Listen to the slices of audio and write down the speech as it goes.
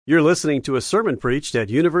You're listening to a sermon preached at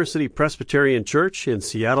University Presbyterian Church in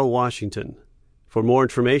Seattle, Washington. For more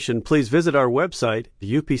information, please visit our website,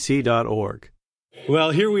 upc.org. Well,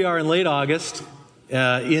 here we are in late August,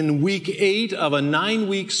 in week 8 of a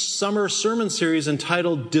 9-week summer sermon series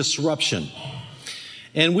entitled Disruption.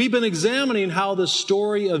 And we've been examining how the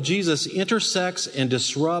story of Jesus intersects and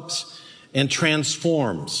disrupts and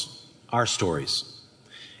transforms our stories.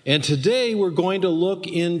 And today we're going to look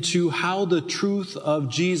into how the truth of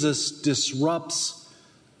Jesus disrupts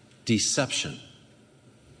deception.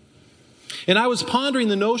 And I was pondering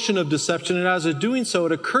the notion of deception, and as I was doing so,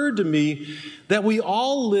 it occurred to me that we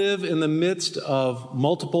all live in the midst of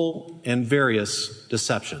multiple and various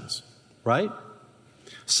deceptions, right?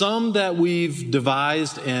 Some that we've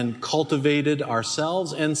devised and cultivated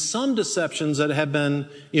ourselves, and some deceptions that have been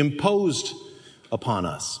imposed upon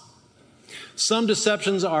us. Some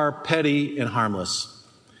deceptions are petty and harmless,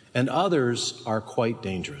 and others are quite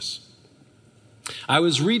dangerous. I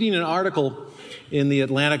was reading an article in the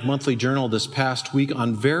Atlantic Monthly Journal this past week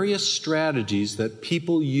on various strategies that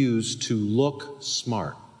people use to look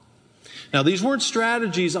smart. Now, these weren't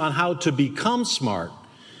strategies on how to become smart.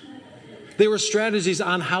 They were strategies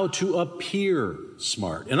on how to appear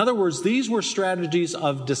smart. In other words, these were strategies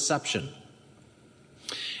of deception.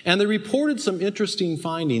 And they reported some interesting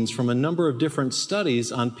findings from a number of different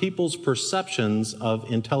studies on people's perceptions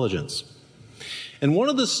of intelligence. And one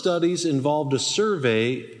of the studies involved a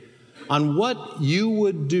survey on what you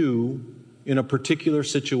would do in a particular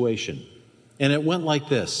situation. And it went like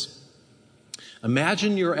this.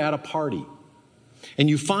 Imagine you're at a party and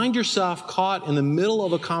you find yourself caught in the middle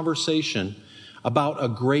of a conversation about a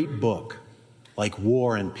great book like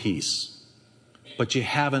War and Peace, but you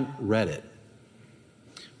haven't read it.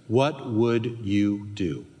 What would you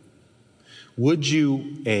do? Would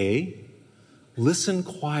you, A, listen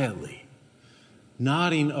quietly,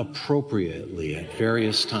 nodding appropriately at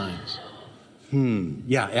various times?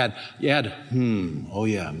 Add, oh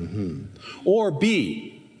yeah, Or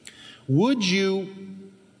B, would you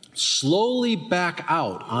slowly back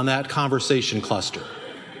out on that conversation cluster?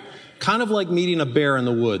 Kind of like meeting a bear in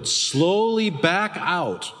the woods. Slowly back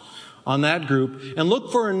out on that group and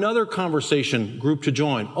look for another conversation group to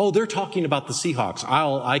join. Oh, they're talking about the Seahawks.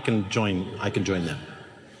 I can join them.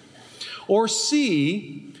 Or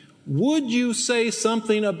C, would you say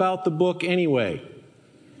something about the book anyway?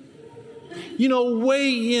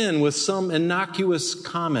 Weigh in with some innocuous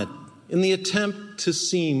comment in the attempt to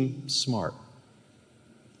seem smart.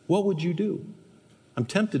 What would you do? I'm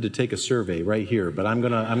tempted to take a survey right here, but I'm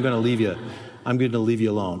going to leave you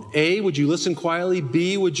alone. A, would you listen quietly?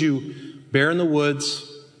 B, would you bear in the woods,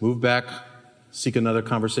 move back, seek another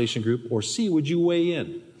conversation group? Or C, would you weigh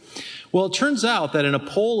in? Well, it turns out that in a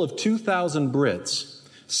poll of 2,000 Brits,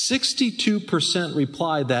 62%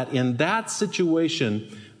 replied that in that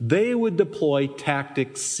situation, they would deploy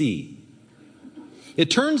tactic C. It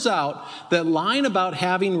turns out that lying about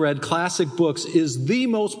having read classic books is the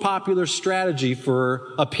most popular strategy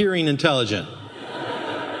for appearing intelligent.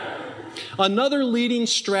 Another leading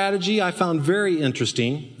strategy I found very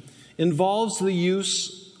interesting involves the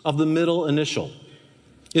use of the middle initial.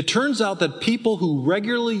 It turns out that people who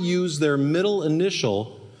regularly use their middle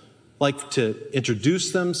initial, like to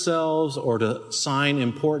introduce themselves or to sign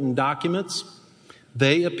important documents,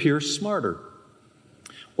 they appear smarter.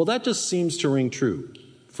 Well, that just seems to ring true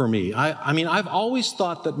for me. I've always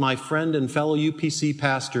thought that my friend and fellow UPC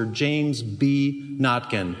pastor, James B.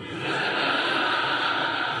 Notkin,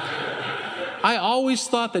 I always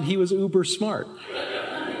thought that he was uber smart.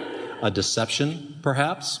 A deception,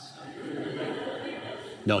 perhaps?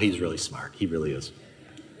 No, he's really smart. He really is.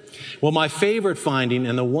 Well, my favorite finding,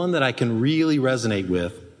 and the one that I can really resonate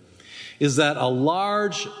with, is that a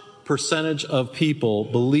large percentage of people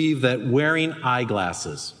believe that wearing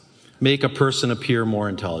eyeglasses make a person appear more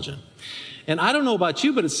intelligent. And I don't know about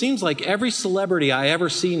you, but it seems like every celebrity I ever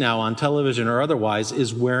see now on television or otherwise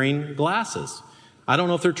is wearing glasses. I don't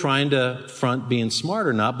know if they're trying to front being smart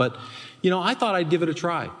or not, but, I thought I'd give it a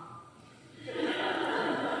try.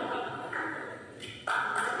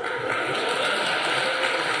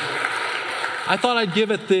 I thought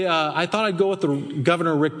I'd go with the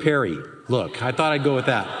Governor Rick Perry look. I thought I'd go with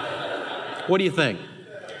that. What do you think?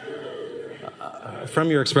 From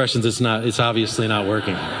your expressions, it's obviously not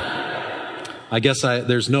working. I guess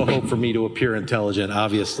there's no hope for me to appear intelligent,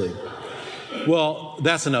 obviously. Well,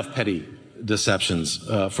 that's enough petty deceptions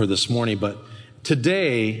for this morning, but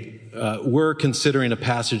today we're considering a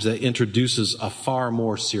passage that introduces a far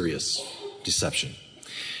more serious deception.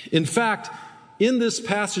 In fact, in this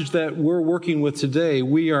passage that we're working with today,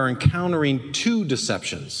 we are encountering two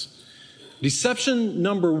deceptions. Deception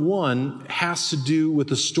number one has to do with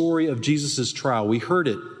the story of Jesus' trial. We heard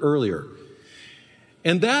it earlier.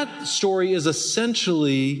 And that story is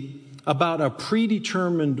essentially about a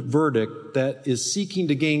predetermined verdict that is seeking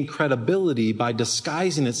to gain credibility by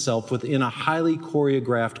disguising itself within a highly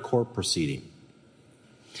choreographed court proceeding.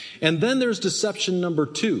 And then there's deception number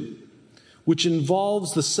two, which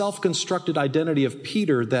involves the self-constructed identity of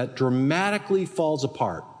Peter that dramatically falls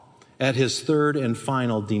apart at his third and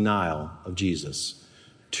final denial of Jesus.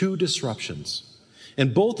 Two disruptions.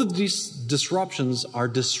 And both of these disruptions are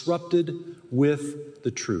disrupted with the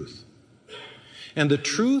truth. And the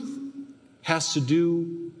truth has to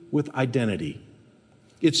do with identity.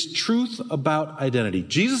 It's truth about identity.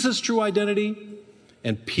 Jesus' true identity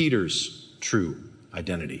and Peter's true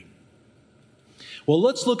identity. Well,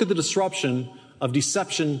 let's look at the disruption of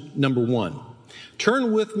deception number one.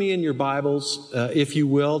 Turn with me in your Bibles, if you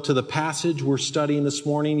will, to the passage we're studying this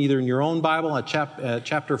morning, either in your own Bible at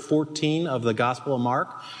chapter 14 of the Gospel of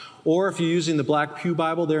Mark, or if you're using the Black Pew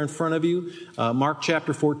Bible there in front of you, Mark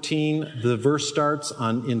chapter 14, the verse starts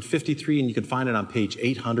in 53, and you can find it on page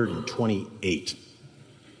 828.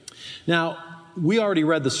 Now, we already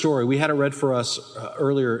read the story. We had it read for us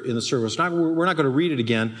earlier in the service. We're not going to read it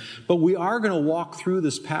again, but we are going to walk through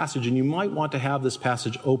this passage, and you might want to have this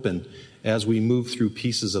passage open as we move through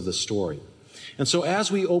pieces of the story. And so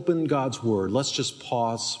as we open God's Word, let's just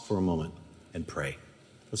pause for a moment and pray.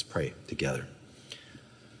 Let's pray together.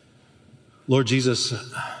 Lord Jesus,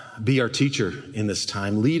 be our teacher in this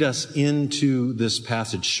time. Lead us into this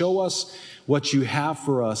passage. Show us what you have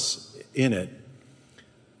for us in it.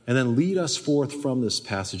 And then lead us forth from this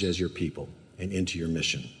passage as your people and into your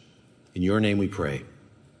mission. In your name we pray.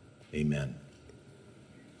 Amen.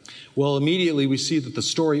 Well, immediately we see that the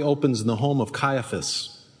story opens in the home of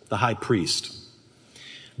Caiaphas, the high priest.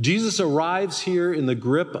 Jesus arrives here in the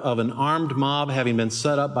grip of an armed mob having been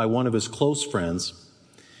set up by one of his close friends.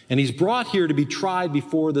 And he's brought here to be tried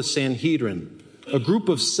before the Sanhedrin, a group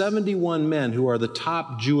of 71 men who are the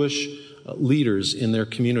top Jewish leaders in their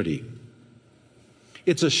community.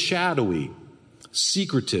 It's a shadowy,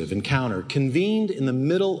 secretive encounter convened in the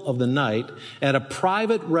middle of the night at a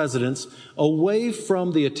private residence away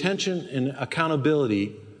from the attention and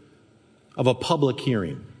accountability of a public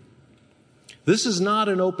hearing. This is not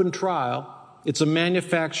an open trial. It's a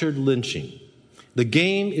manufactured lynching. The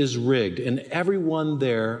game is rigged, and everyone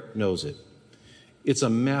there knows it. It's a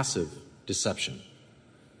massive deception.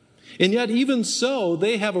 And yet, even so,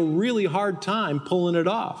 they have a really hard time pulling it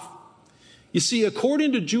off. You see,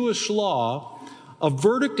 according to Jewish law, a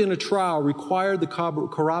verdict in a trial required the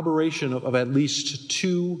corroboration of at least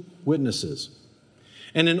two witnesses.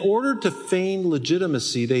 And in order to feign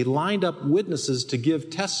legitimacy, they lined up witnesses to give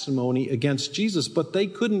testimony against Jesus, but they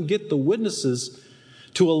couldn't get the witnesses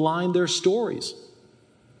to align their stories.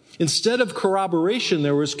 Instead of corroboration,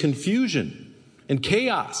 there was confusion and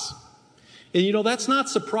chaos. And that's not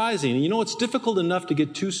surprising. It's difficult enough to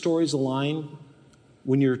get two stories aligned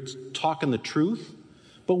when you're talking the truth,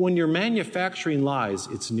 but when you're manufacturing lies,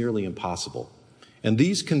 it's nearly impossible. And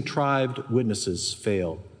these contrived witnesses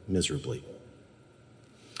fail miserably.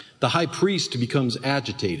 The high priest becomes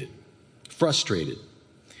agitated, frustrated,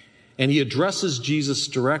 and he addresses Jesus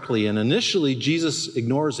directly, and initially Jesus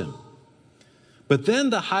ignores him. But then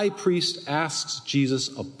the high priest asks Jesus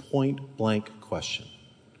a point-blank question.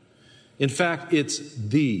 In fact, it's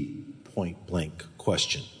the point-blank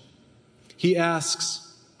question. He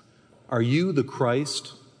asks, "Are you the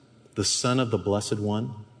Christ, the Son of the Blessed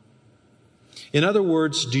One?" In other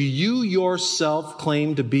words, do you yourself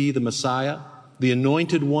claim to be the Messiah, the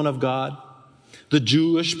anointed one of God, the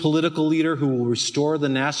Jewish political leader who will restore the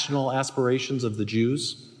national aspirations of the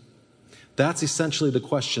Jews? That's essentially the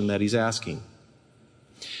question that he's asking.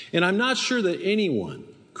 And I'm not sure that anyone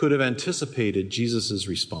could have anticipated Jesus'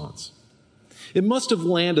 response. It must have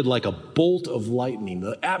landed like a bolt of lightning,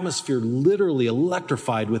 the atmosphere literally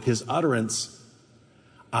electrified with his utterance,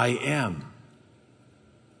 "I am."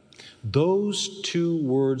 Those two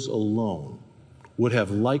words alone would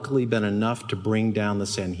have likely been enough to bring down the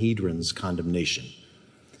Sanhedrin's condemnation.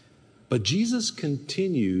 But Jesus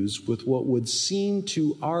continues with what would seem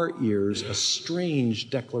to our ears a strange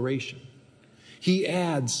declaration. He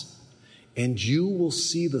adds, "And you will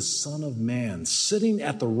see the Son of Man sitting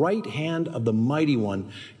at the right hand of the Mighty One,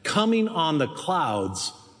 coming on the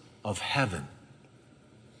clouds of heaven."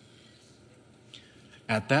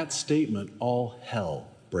 At that statement, all hell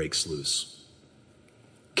breaks loose.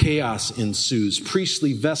 Chaos ensues.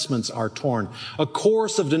 Priestly vestments are torn. A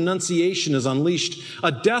chorus of denunciation is unleashed.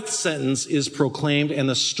 A death sentence is proclaimed, and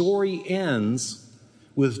the story ends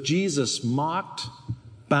with Jesus mocked,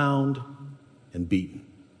 bound, and beaten.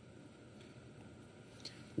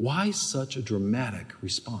 Why such a dramatic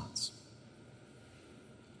response?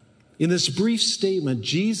 In this brief statement,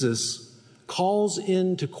 Jesus calls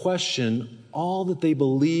into question all that they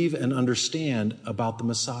believe and understand about the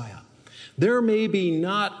Messiah. There may be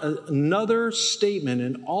not another statement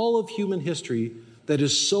in all of human history that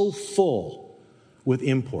is so full with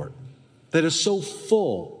import, that is so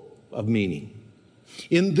full of meaning.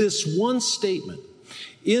 In this one statement,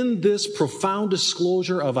 in this profound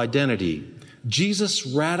disclosure of identity, Jesus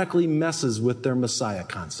radically messes with their Messiah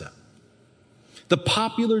concept. The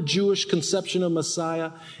popular Jewish conception of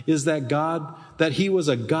Messiah is that he was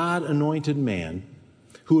a God-anointed man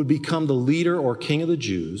who would become the leader or king of the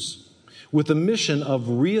Jews with the mission of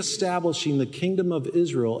reestablishing the kingdom of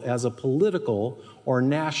Israel as a political or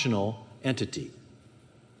national entity.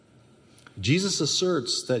 Jesus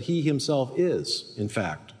asserts that he himself is, in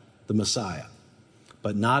fact, the Messiah,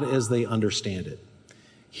 but not as they understand it.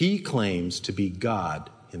 He claims to be God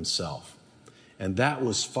himself, and that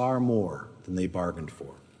was far more than they bargained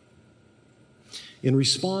for. In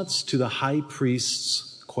response to the high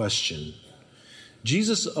priest's question,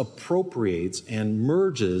 Jesus appropriates and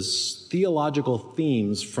merges theological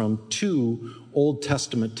themes from two Old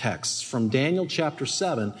Testament texts, from Daniel chapter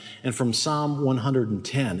 7 and from Psalm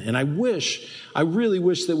 110. And I really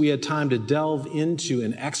wish that we had time to delve into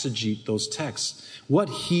and exegete those texts. What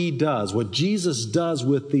Jesus does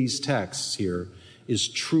with these texts here is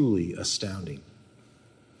truly astounding.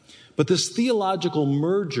 But this theological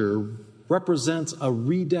merger represents a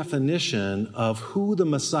redefinition of who the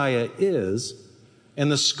Messiah is and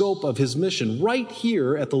the scope of his mission. Right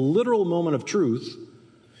here at the literal moment of truth,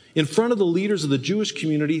 in front of the leaders of the Jewish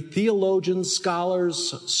community, theologians,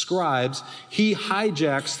 scholars, scribes, he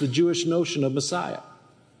hijacks the Jewish notion of Messiah.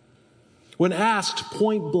 When asked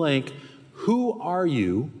point blank, "Who are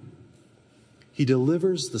you?" he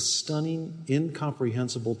delivers the stunning,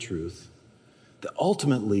 incomprehensible truth, the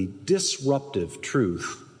ultimately disruptive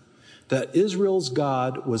truth, that Israel's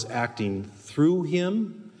God was acting through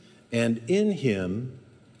him and in him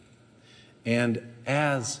and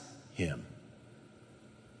as him.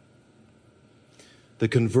 The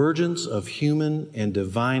convergence of human and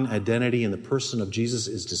divine identity in the person of Jesus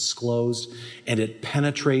is disclosed, and it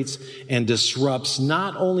penetrates and disrupts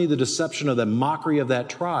not only the deception of the mockery of that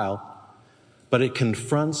trial, but it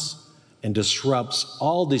confronts and disrupts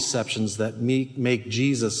all deceptions that make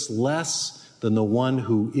Jesus less than the one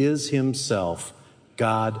who is himself,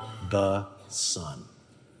 God the Son.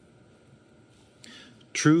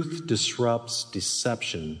 Truth disrupts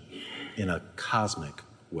deception in a cosmic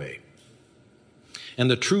way. And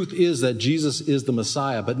the truth is that Jesus is the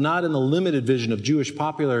Messiah, but not in the limited vision of Jewish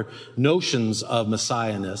popular notions of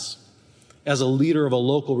messiahness as a leader of a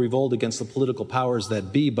local revolt against the political powers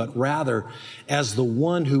that be, but rather as the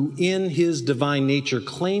one who in his divine nature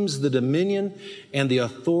claims the dominion and the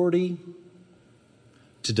authority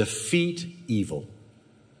to defeat evil.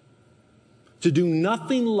 To do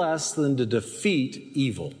nothing less than to defeat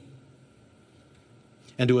evil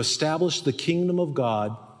and to establish the kingdom of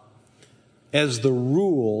God as the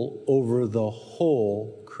rule over the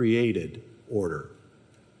whole created order.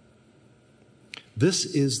 This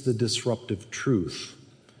is the disruptive truth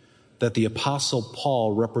that the Apostle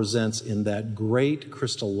Paul represents in that great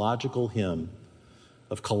Christological hymn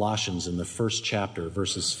of Colossians in the first chapter,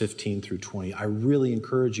 verses 15 through 20. I really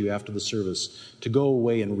encourage you after the service to go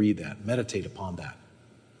away and read that, meditate upon that.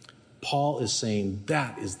 Paul is saying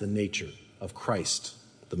that is the nature of Christ,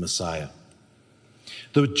 the Messiah.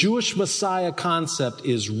 The Jewish Messiah concept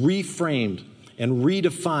is reframed and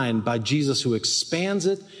redefined by Jesus, who expands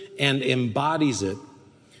it and embodies it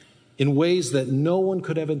in ways that no one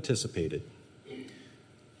could have anticipated.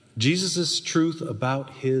 Jesus' truth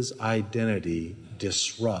about his identity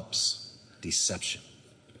disrupts deception.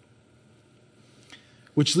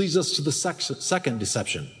 Which leads us to the second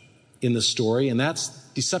deception in the story, and that's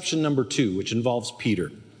deception number 2, which involves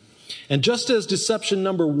Peter. And just as deception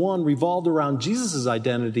number 1 revolved around Jesus'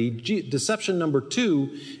 identity, deception number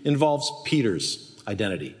 2 involves Peter's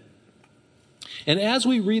identity. And as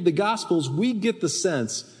we read the Gospels, we get the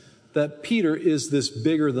sense that Peter is this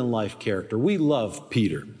bigger-than-life character. We love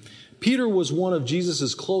Peter. Peter was one of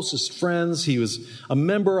Jesus' closest friends. He was a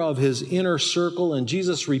member of his inner circle, and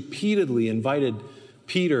Jesus repeatedly invited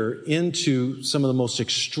Peter into some of the most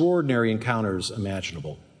extraordinary encounters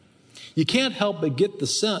imaginable. You can't help but get the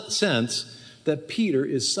sense that Peter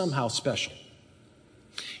is somehow special.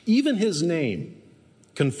 Even his name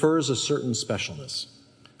confers a certain specialness.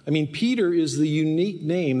 I mean, Peter is the unique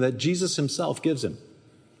name that Jesus himself gives him.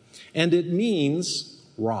 And it means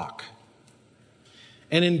rock.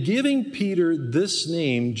 And in giving Peter this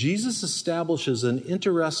name, Jesus establishes an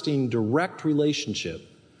interesting direct relationship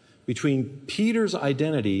between Peter's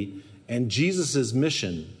identity and Jesus'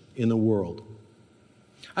 mission in the world.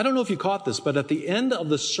 I don't know if you caught this, but at the end of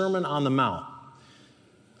the Sermon on the Mount,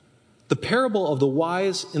 in the parable of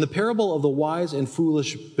the wise and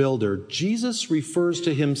foolish builder, Jesus refers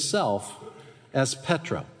to himself as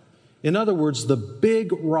Petra. In other words, the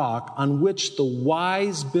big rock on which the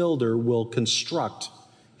wise builder will construct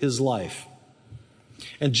his life.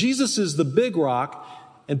 And Jesus is the big rock,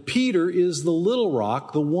 and Peter is the little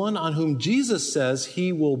rock, the one on whom Jesus says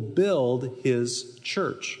he will build his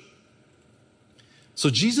church. So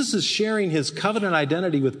Jesus is sharing his covenant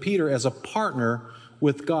identity with Peter as a partner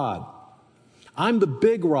with God. I'm the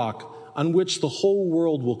big rock on which the whole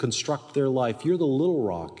world will construct their life. You're the little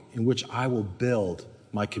rock in which I will build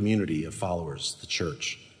my community of followers, the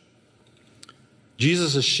church.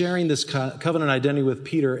 Jesus is sharing this covenant identity with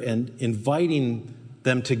Peter and inviting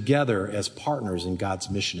them together as partners in God's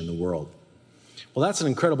mission in the world. Well, that's an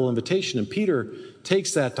incredible invitation, and Peter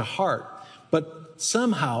takes that to heart. But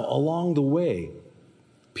somehow along the way,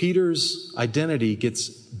 Peter's identity gets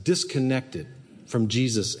disconnected from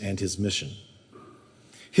Jesus and his mission.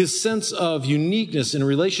 His sense of uniqueness in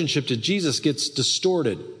relationship to Jesus gets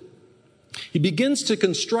distorted. He begins to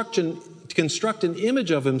construct an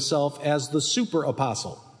image of himself as the super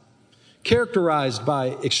apostle, characterized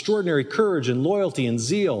by extraordinary courage and loyalty and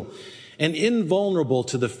zeal, and invulnerable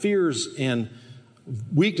to the fears and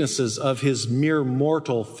weaknesses of his mere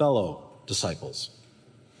mortal fellow disciples.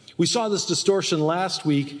 We saw this distortion last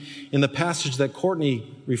week in the passage that Courtney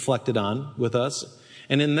reflected on with us.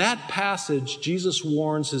 And in that passage, Jesus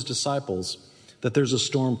warns his disciples that there's a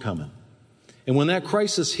storm coming. And when that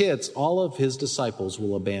crisis hits, all of his disciples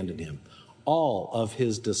will abandon him. All of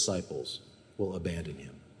his disciples will abandon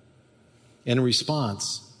him. And in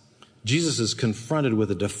response, Jesus is confronted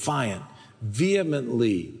with a defiant,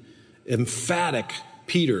 vehemently emphatic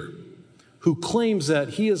Peter, who claims that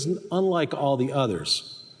he is unlike all the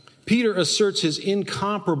others. Peter asserts his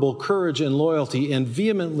incomparable courage and loyalty and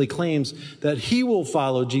vehemently claims that he will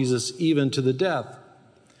follow Jesus even to the death.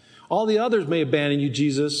 All the others may abandon you,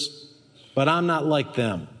 Jesus, but I'm not like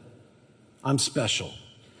them. I'm special.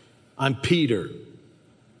 I'm Peter.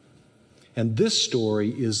 And this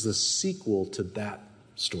story is the sequel to that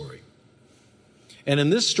story. And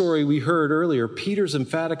in this story we heard earlier, Peter's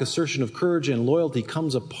emphatic assertion of courage and loyalty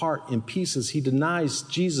comes apart in pieces. He denies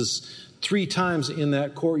Jesus 3 times in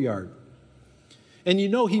that courtyard. And you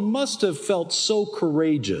know, he must have felt so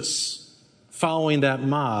courageous following that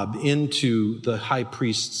mob into the high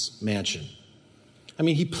priest's mansion. I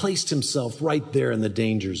mean, he placed himself right there in the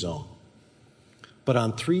danger zone. But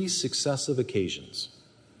on 3 successive occasions,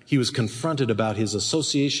 he was confronted about his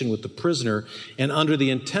association with the prisoner, and under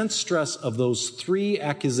the intense stress of those 3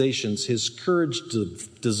 accusations, his courage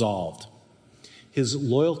dissolved. His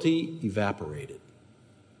loyalty evaporated.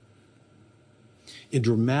 In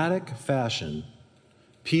dramatic fashion,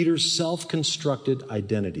 Peter's self-constructed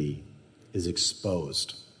identity is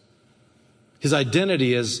exposed. His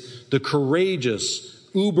identity as the courageous,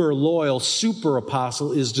 uber-loyal super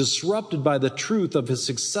apostle is disrupted by the truth of his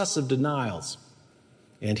successive denials,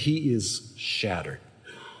 and he is shattered.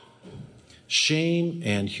 Shame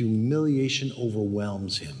and humiliation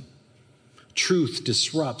overwhelms him. Truth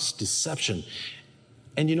disrupts deception.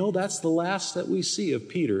 And you know, that's the last that we see of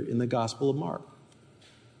Peter in the Gospel of Mark.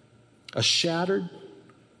 A shattered,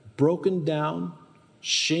 broken down,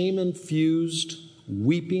 shame-infused,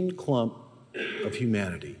 weeping clump of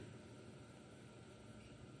humanity.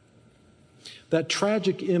 That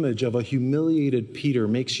tragic image of a humiliated Peter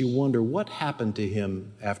makes you wonder what happened to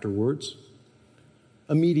him afterwards,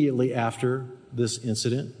 immediately after this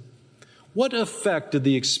incident. What effect did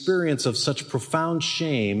the experience of such profound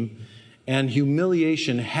shame and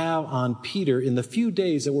humiliation have on Peter in the few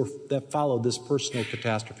days that followed this personal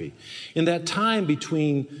catastrophe? In that time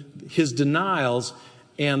between his denials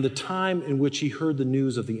and the time in which he heard the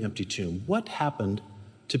news of the empty tomb, what happened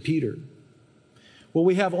to Peter? Well,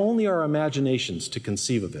 we have only our imaginations to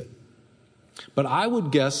conceive of it. But I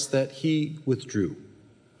would guess that he withdrew,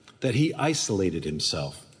 that he isolated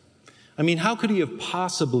himself. I mean, how could he have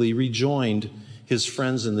possibly rejoined his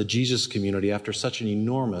friends in the Jesus community after such an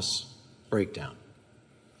enormous breakdown?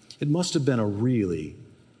 It must have been a really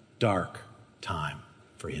dark time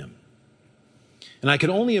for him. And I can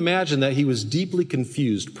only imagine that he was deeply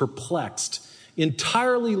confused, perplexed,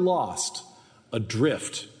 entirely lost,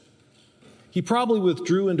 adrift. He probably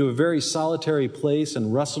withdrew into a very solitary place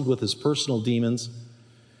and wrestled with his personal demons,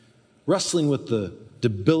 wrestling with the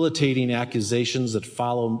debilitating accusations that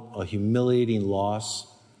follow a humiliating loss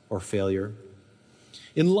or failure.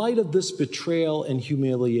 In light of this betrayal and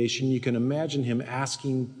humiliation, you can imagine him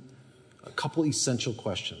asking a couple essential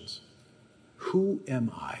questions. Who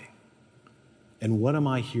am I? And what am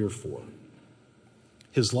I here for?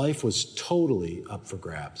 His life was totally up for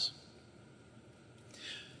grabs.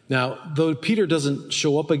 Now, though Peter doesn't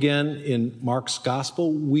show up again in Mark's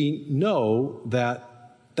gospel, we know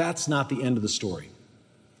that that's not the end of the story.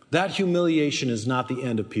 That humiliation is not the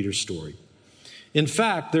end of Peter's story. In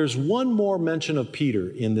fact, there's one more mention of Peter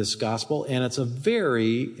in this gospel, and it's a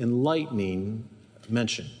very enlightening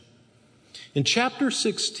mention. In chapter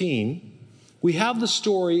 16, we have the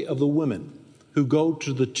story of the women who go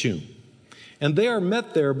to the tomb, and they are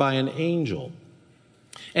met there by an angel.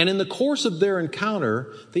 And in the course of their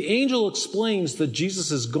encounter, the angel explains that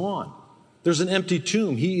Jesus is gone. There's an empty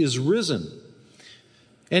tomb. He is risen.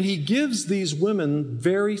 And he gives these women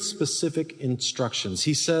very specific instructions.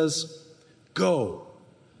 He says, "Go,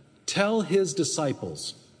 tell his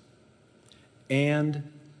disciples and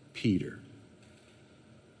Peter."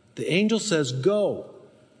 The angel says, "Go,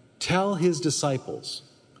 tell his disciples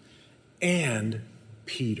and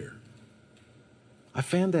Peter." I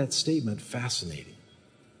found that statement fascinating.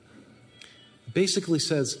 It basically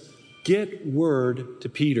says, get word to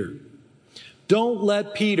Peter. Don't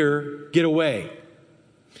let Peter get away.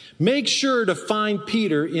 Make sure to find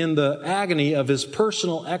Peter in the agony of his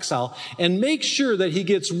personal exile, and make sure that he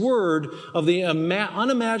gets word of the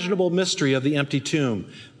unimaginable mystery of the empty tomb.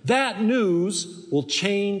 That news will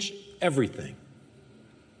change everything.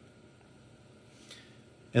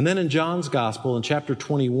 And then in John's Gospel, in chapter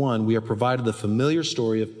 21, we are provided the familiar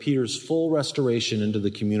story of Peter's full restoration into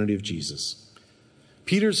the community of Jesus.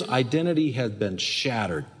 Peter's identity had been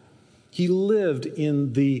shattered. He lived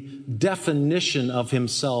in the definition of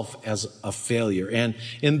himself as a failure. And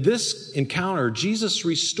in this encounter, Jesus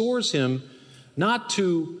restores him not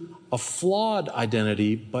to a flawed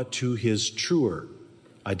identity, but to his truer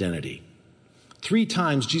identity. 3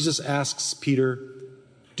 times Jesus asks Peter,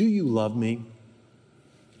 "Do you love me?"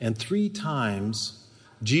 And 3 times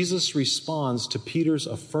Jesus responds to Peter's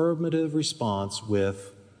affirmative response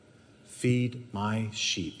with, "Feed my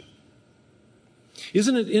sheep."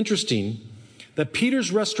 Isn't it interesting that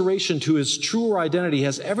Peter's restoration to his truer identity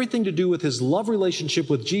has everything to do with his love relationship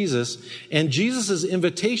with Jesus and Jesus'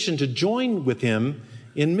 invitation to join with him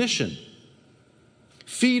in mission?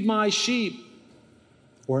 Feed my sheep,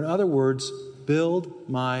 or in other words, build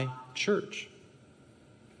my church.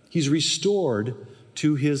 He's restored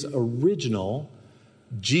to his original,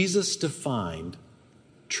 Jesus-defined,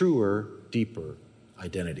 truer, deeper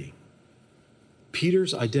identity.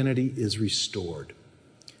 Peter's identity is restored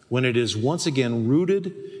when it is once again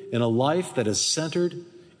rooted in a life that is centered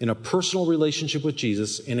in a personal relationship with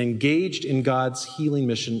Jesus and engaged in God's healing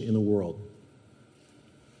mission in the world.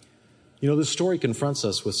 You know, this story confronts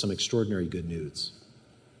us with some extraordinary good news.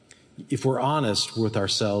 If we're honest with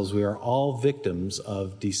ourselves, we are all victims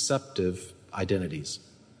of deceptive identities.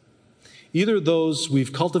 Either those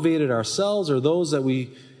we've cultivated ourselves or those that we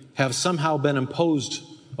have somehow been imposed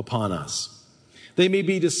upon us. They may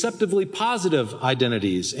be deceptively positive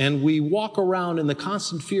identities, and we walk around in the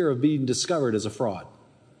constant fear of being discovered as a fraud,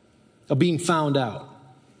 of being found out,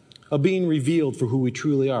 of being revealed for who we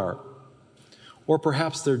truly are. Or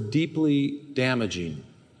perhaps they're deeply damaging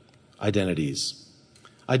identities.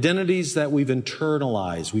 Identities that we've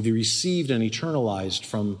internalized, we've received and internalized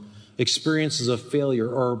from experiences of failure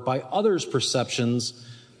or by others' perceptions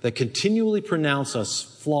that continually pronounce us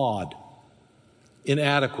flawed,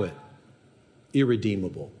 inadequate,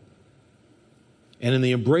 irredeemable. And in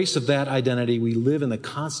the embrace of that identity, we live in the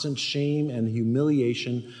constant shame and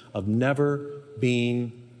humiliation of never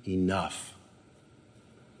being enough.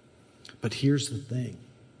 But here's the thing.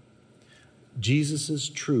 Jesus'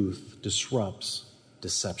 truth disrupts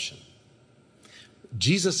deception.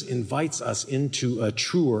 Jesus invites us into a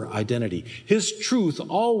truer identity. His truth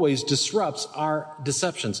always disrupts our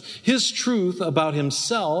deceptions. His truth about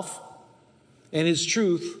himself and his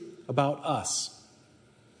truth about us.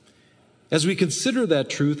 As we consider that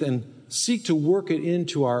truth and seek to work it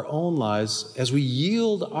into our own lives, as we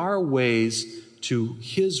yield our ways to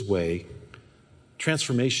his way,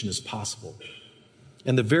 transformation is possible.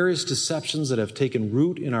 And the various deceptions that have taken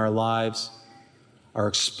root in our lives are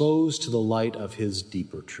exposed to the light of his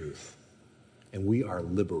deeper truth, and we are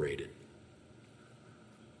liberated.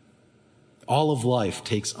 All of life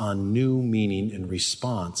takes on new meaning in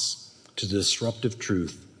response to the disruptive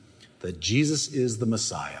truth that Jesus is the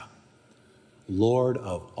Messiah, Lord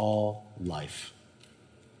of all life.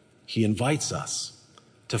 He invites us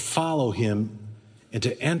to follow him and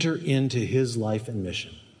to enter into his life and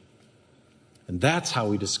mission. And that's how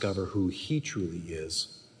we discover who he truly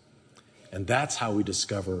is. And that's how we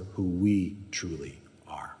discover who we truly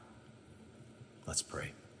are. Let's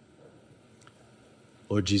pray.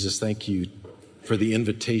 Lord Jesus, thank you for the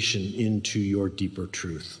invitation into your deeper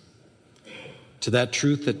truth, to that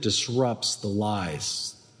truth that disrupts the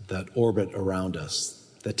lies that orbit around us,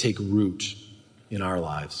 that take root in our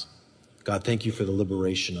lives. God, thank you for the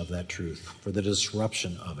liberation of that truth, for the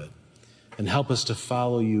disruption of it, and help us to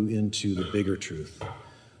follow you into the bigger truth,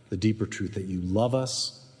 the deeper truth that you love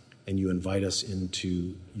us and you invite us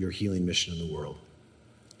into your healing mission in the world.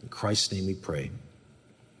 In Christ's name we pray.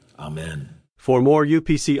 Amen. For more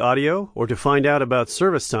UPC audio or to find out about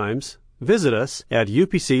service times, visit us at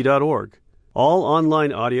upc.org. All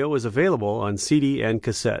online audio is available on CD and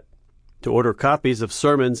cassette. To order copies of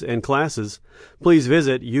sermons and classes, please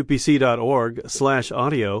visit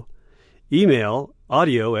upc.org/audio, email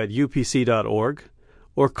audio@upc.org,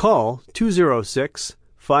 or call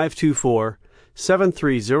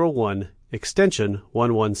 206-524-7301, extension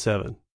 117.